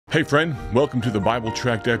Hey friend, welcome to the Bible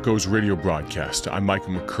Tract Echoes radio broadcast. I'm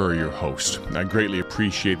Michael McCurry, your host. I greatly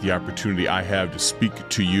appreciate the opportunity I have to speak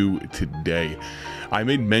to you today. I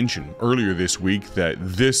made mention earlier this week that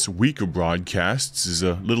this week of broadcasts is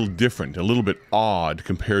a little different, a little bit odd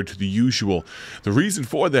compared to the usual. The reason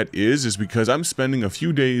for that is because I'm spending a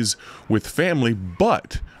few days with family,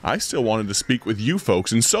 but I still wanted to speak with you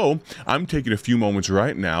folks, and so I'm taking a few moments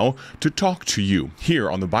right now to talk to you here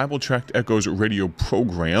on the Bible Tract Echoes radio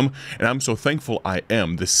program, and I'm so thankful I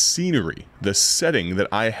am. The scenery, the setting that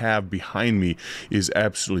I have behind me is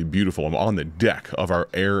absolutely beautiful. I'm on the deck of our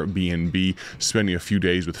Airbnb, spending a few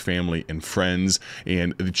days with family and friends,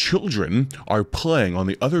 and the children are playing on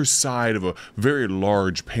the other side of a very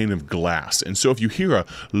large pane of glass. And so if you hear a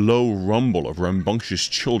low rumble of rambunctious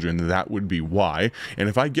children, that would be why. And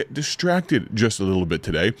if I get distracted just a little bit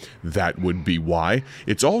today, that would be why.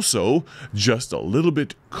 It's also just a little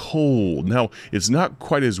bit cold. Now, it's not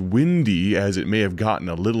quite as windy as it may have gotten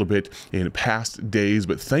a little bit in past days,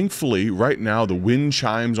 but thankfully right now the wind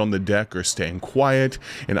chimes on the deck are staying quiet,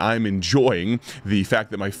 and I'm enjoying the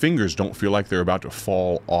fact that my fingers don't feel like they're about to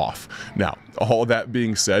fall off. Now, all that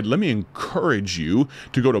being said, let me encourage you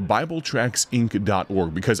to go to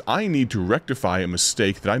BibleTractsInc.org, because I need to rectify a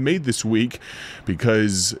mistake that I made this week,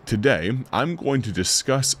 because today I'm going to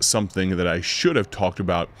discuss something that I should have talked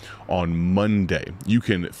about on Monday. You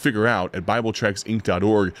can figure out at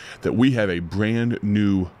BibleTractsInc.org that we have a brand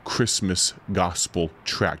new Christmas gospel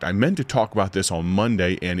tract. I meant to talk about this on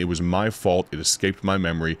Monday, and it was my fault. It escaped my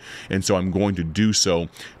memory, and so I'm going to do so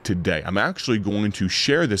today. I'm actually going to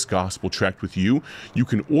share this gospel tract with you. You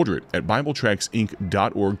can order it at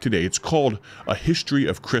BibleTractsInc.org today. It's called A History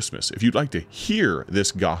of Christmas. If you'd like to hear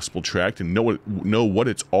this gospel tract and know what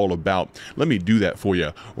it's all about, let me do that for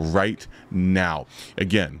you right now.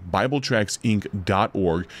 Again,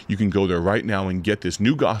 BibleTractsInc.org. You can go there right now and get this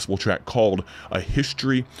new gospel tract called A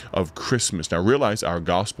History of Christmas. Now realize our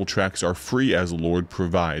gospel tracts are free as the Lord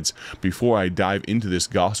provides. Before I dive into this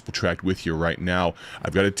gospel tract with you right now,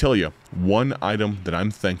 I've got to tell you one item that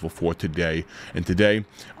I'm thankful for today. And today,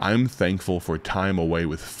 I'm thankful for time away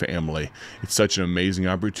with family. It's such an amazing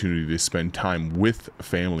opportunity to spend time with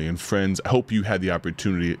family and friends. I hope you had the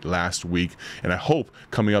opportunity last week, and I hope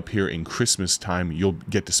coming up here in Christmas time, you'll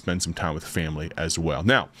get to spend some time with family as well.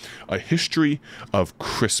 Now, A History of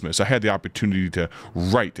Christmas. I had the opportunity to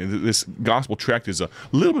write, and this gospel tract is a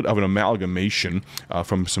little bit of an amalgamation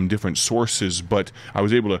from some different sources, but I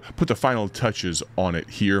was able to put the final touches on it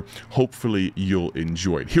here. Hopefully you'll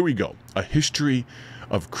enjoy it. Here we go. A History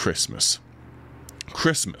of Christmas.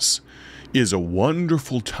 Christmas is a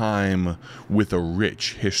wonderful time with a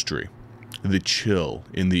rich history. The chill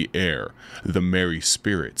in the air, the merry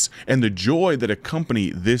spirits, and the joy that accompany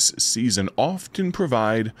this season often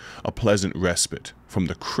provide a pleasant respite from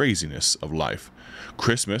the craziness of life.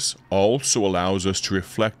 Christmas also allows us to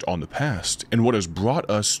reflect on the past and what has brought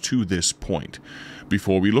us to this point.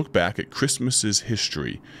 Before we look back at Christmas's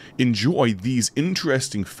history, enjoy these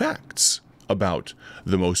interesting facts about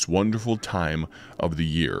the most wonderful time of the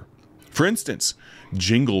year. For instance,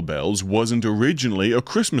 Jingle Bells wasn't originally a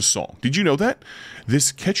Christmas song. Did you know that?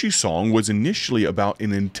 This catchy song was initially about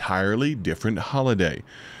an entirely different holiday.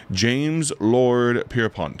 James Lord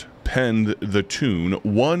Pierpont penned the tune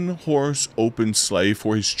One Horse Open Sleigh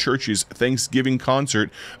for his church's Thanksgiving concert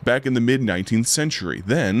back in the mid-19th century.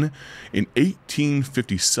 Then, in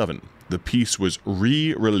 1857, the piece was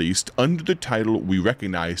re-released under the title we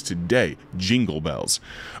recognize today, Jingle Bells.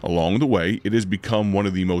 Along the way, it has become one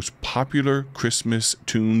of the most popular Christmas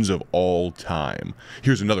tunes of all time.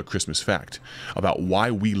 Here's another Christmas fact about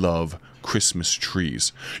why we love Christmas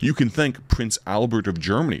trees. You can thank Prince Albert of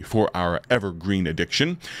Germany for our evergreen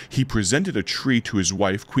addiction. He presented a tree to his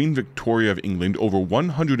wife, Queen Victoria of England, over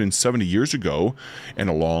 170 years ago, and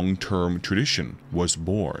a long-term tradition was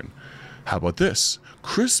born. How about this?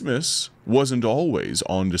 Christmas wasn't always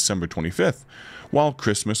on December 25th. While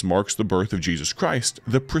Christmas marks the birth of Jesus Christ,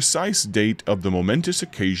 the precise date of the momentous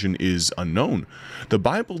occasion is unknown. The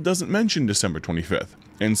Bible doesn't mention December 25th,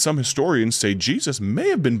 and some historians say Jesus may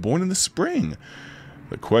have been born in the spring.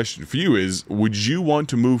 The question for you is, would you want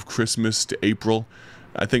to move Christmas to April?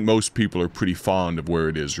 I think most people are pretty fond of where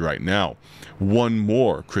it is right now. One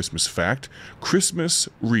more Christmas fact: Christmas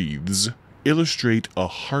wreaths illustrate a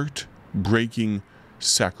heart-breaking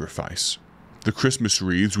sacrifice. The Christmas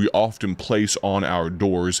wreaths we often place on our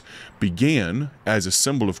doors began as a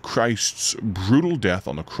symbol of Christ's brutal death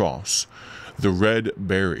on the cross. The red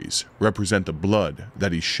berries represent the blood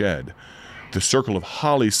that he shed. The circle of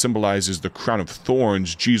holly symbolizes the crown of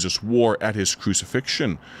thorns Jesus wore at his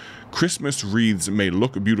crucifixion. Christmas wreaths may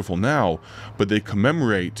look beautiful now, but they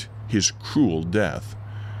commemorate his cruel death.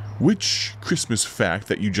 Which Christmas fact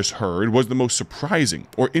that you just heard was the most surprising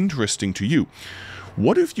or interesting to you?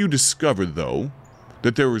 What if you discovered, though,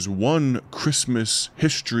 that there is one Christmas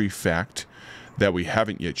history fact that we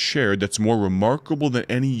haven't yet shared that's more remarkable than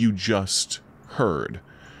any you just heard?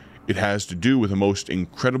 It has to do with the most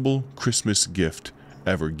incredible Christmas gift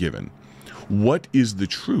ever given. What is the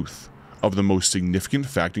truth of the most significant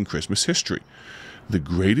fact in Christmas history? The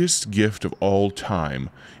greatest gift of all time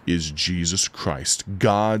is Jesus Christ,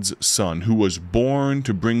 God's Son, who was born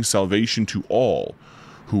to bring salvation to all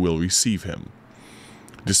who will receive him.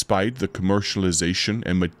 Despite the commercialization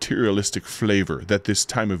and materialistic flavor that this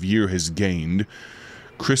time of year has gained,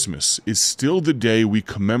 Christmas is still the day we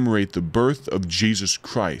commemorate the birth of Jesus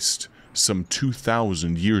Christ some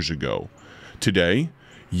 2,000 years ago. Today,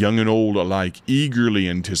 young and old alike eagerly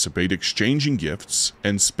anticipate exchanging gifts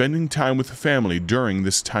and spending time with family during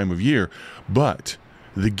this time of year. But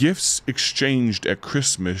the gifts exchanged at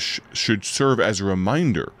Christmas should serve as a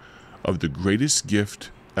reminder of the greatest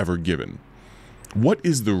gift ever given. What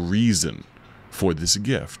is the reason for this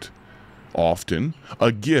gift? Often,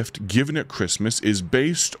 a gift given at Christmas is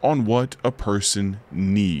based on what a person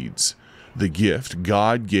needs. The gift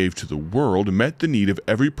God gave to the world met the need of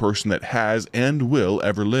every person that has and will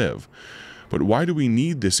ever live. But why do we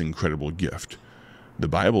need this incredible gift? The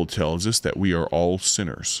Bible tells us that we are all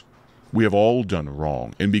sinners. We have all done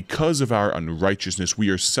wrong, and because of our unrighteousness, we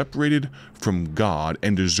are separated from God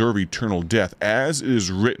and deserve eternal death. As it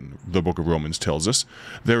is written, the book of Romans tells us,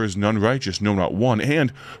 there is none righteous, no, not one,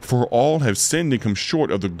 and for all have sinned and come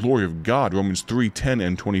short of the glory of God, Romans 3:10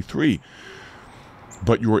 and 23.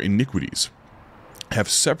 But your iniquities have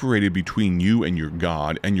separated between you and your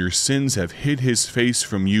God, and your sins have hid his face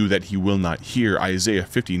from you that he will not hear, Isaiah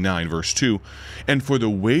 59 verse 2. And for the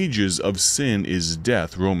wages of sin is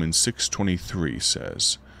death, Romans 6:23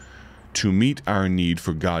 says. To meet our need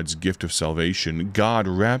for God's gift of salvation, God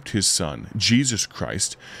wrapped his Son, Jesus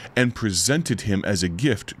Christ, and presented him as a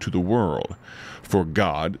gift to the world. For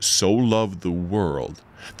God so loved the world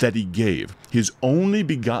that he gave his only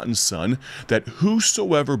begotten Son, that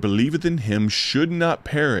whosoever believeth in him should not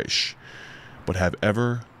perish, but have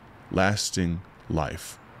everlasting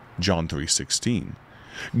life. John 3:16.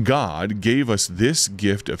 God gave us this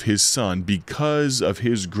gift of his Son because of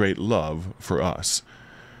his great love for us.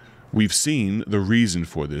 We've seen the reason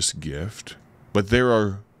for this gift, but there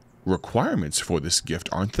are requirements for this gift,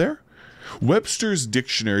 aren't there? Webster's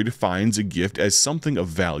dictionary defines a gift as something of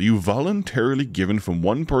value voluntarily given from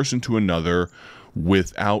one person to another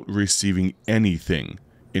without receiving anything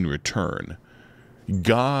in return.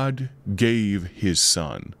 God gave his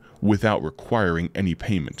Son without requiring any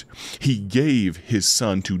payment. He gave his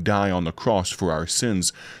Son to die on the cross for our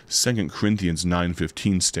sins. 2 Corinthians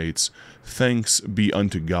 9:15 states, "Thanks be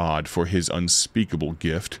unto God for his unspeakable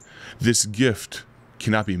gift. This gift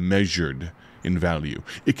cannot be measured in value.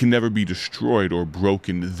 It can never be destroyed or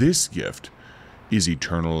broken. This gift is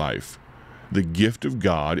eternal life." The gift of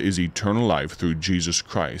God is eternal life through Jesus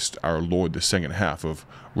Christ, our Lord, the second half of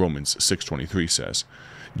Romans 6:23 says.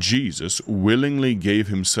 Jesus willingly gave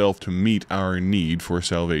himself to meet our need for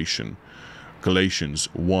salvation. Galatians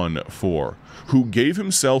 1:4, who gave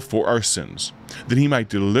himself for our sins, that he might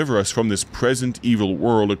deliver us from this present evil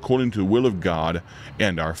world according to the will of God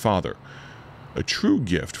and our Father. A true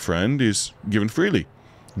gift, friend, is given freely.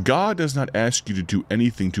 God does not ask you to do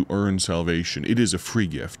anything to earn salvation. It is a free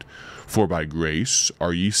gift. For by grace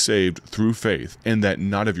are ye saved through faith, and that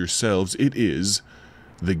not of yourselves, it is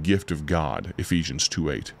the gift of God. Ephesians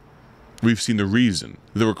 2:8. We've seen the reason,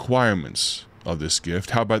 the requirements of this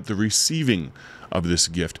gift. How about the receiving of this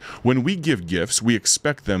gift? When we give gifts, we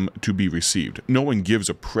expect them to be received. No one gives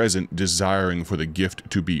a present desiring for the gift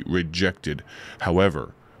to be rejected.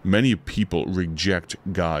 However, many people reject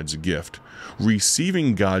God's gift.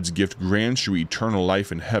 Receiving God's gift grants you eternal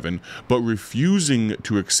life in heaven, but refusing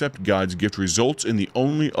to accept God's gift results in the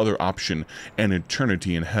only other option, an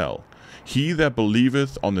eternity in hell. He that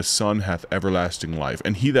believeth on the Son hath everlasting life,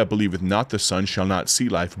 and he that believeth not the Son shall not see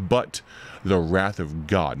life, but the wrath of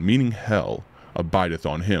God, meaning hell, abideth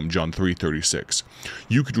on him. John 3:36.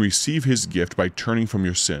 You can receive his gift by turning from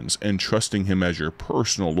your sins and trusting him as your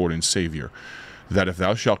personal Lord and Savior. That if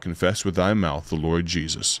thou shalt confess with thy mouth the Lord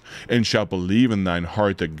Jesus, and shalt believe in thine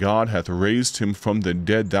heart that God hath raised him from the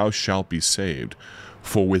dead, thou shalt be saved.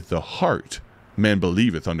 For with the heart man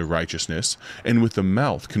believeth unto righteousness, and with the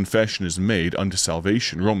mouth confession is made unto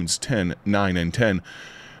salvation. Romans 10:9 and 10.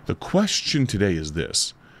 The question today is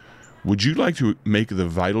this: would you like to make the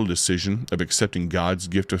vital decision of accepting God's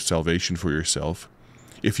gift of salvation for yourself?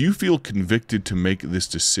 If you feel convicted to make this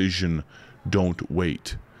decision, don't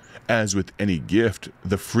wait. As with any gift,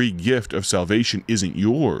 the free gift of salvation isn't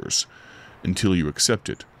yours until you accept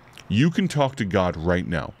it. You can talk to God right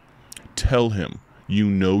now. Tell him you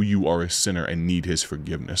know you are a sinner and need his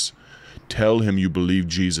forgiveness. Tell him you believe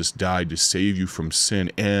Jesus died to save you from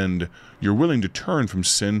sin, and you're willing to turn from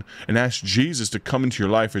sin and ask Jesus to come into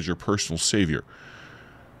your life as your personal Savior.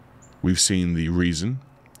 We've seen the reason,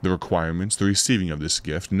 the requirements, the receiving of this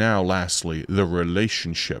gift. Now, lastly, the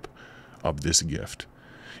relationship of this gift.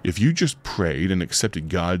 If you just prayed and accepted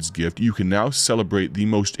God's gift, you can now celebrate the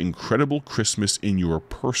most incredible Christmas in your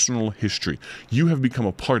personal history. You have become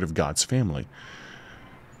a part of God's family.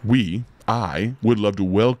 I would love to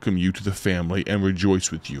welcome you to the family and rejoice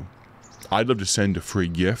with you. I'd love to send a free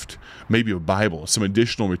gift, maybe a Bible, some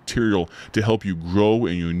additional material to help you grow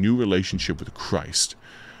in your new relationship with Christ.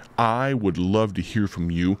 I would love to hear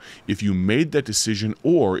from you if you made that decision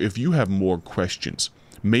or if you have more questions.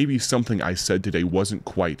 Maybe something I said today wasn't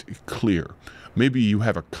quite clear. Maybe you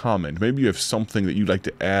have a comment. Maybe you have something that you'd like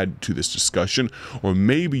to add to this discussion, or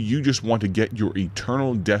maybe you just want to get your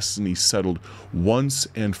eternal destiny settled once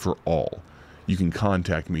and for all. You can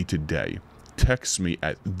contact me today. Text me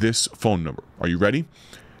at this phone number. Are you ready?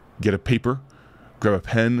 Get a paper, grab a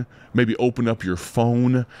pen, maybe open up your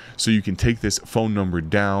phone so you can take this phone number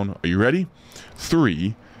down. Are you ready?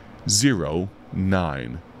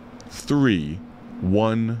 309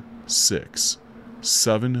 316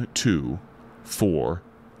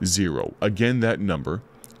 7240. Again, that number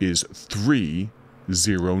is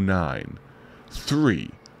 309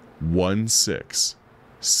 316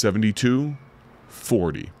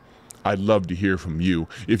 7240. I'd love to hear from you.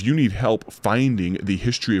 If you need help finding the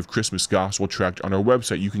History of Christmas Gospel Tract on our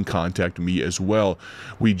website, you can contact me as well.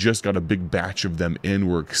 We just got a big batch of them in.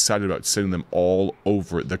 We're excited about sending them all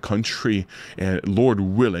over the country. And Lord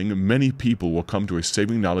willing, many people will come to a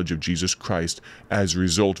saving knowledge of Jesus Christ as a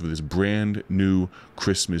result of this brand new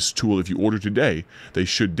Christmas tool. If you order today, they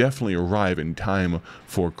should definitely arrive in time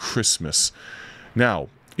for Christmas. Now,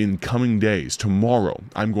 in coming days, tomorrow,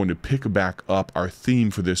 I'm going to pick back up our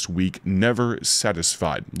theme for this week, Never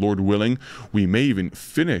Satisfied. Lord willing, we may even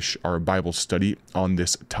finish our Bible study on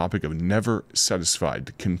this topic of never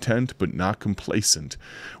satisfied, content but not complacent.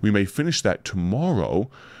 We may finish that tomorrow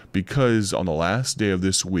because on the last day of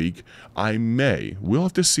this week, we'll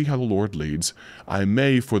have to see how the Lord leads, I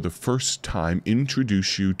may for the first time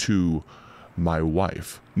introduce you to my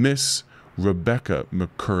wife, Miss Rebecca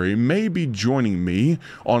McCurry, may be joining me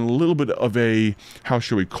on a little bit of a, how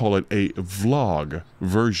shall we call it, a vlog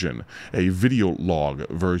version, a video log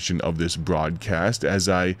version of this broadcast as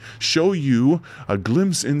I show you a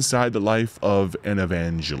glimpse inside the life of an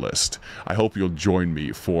evangelist. I hope you'll join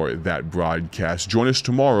me for that broadcast. Join us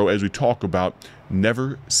tomorrow as we talk about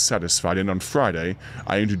Never Satisfied. And on Friday,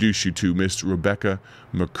 I introduce you to Miss Rebecca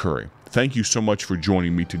McCurry. Thank you so much for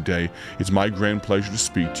joining me today. It's my grand pleasure to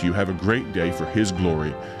speak to you. Have a great day for His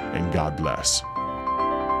glory, and God bless.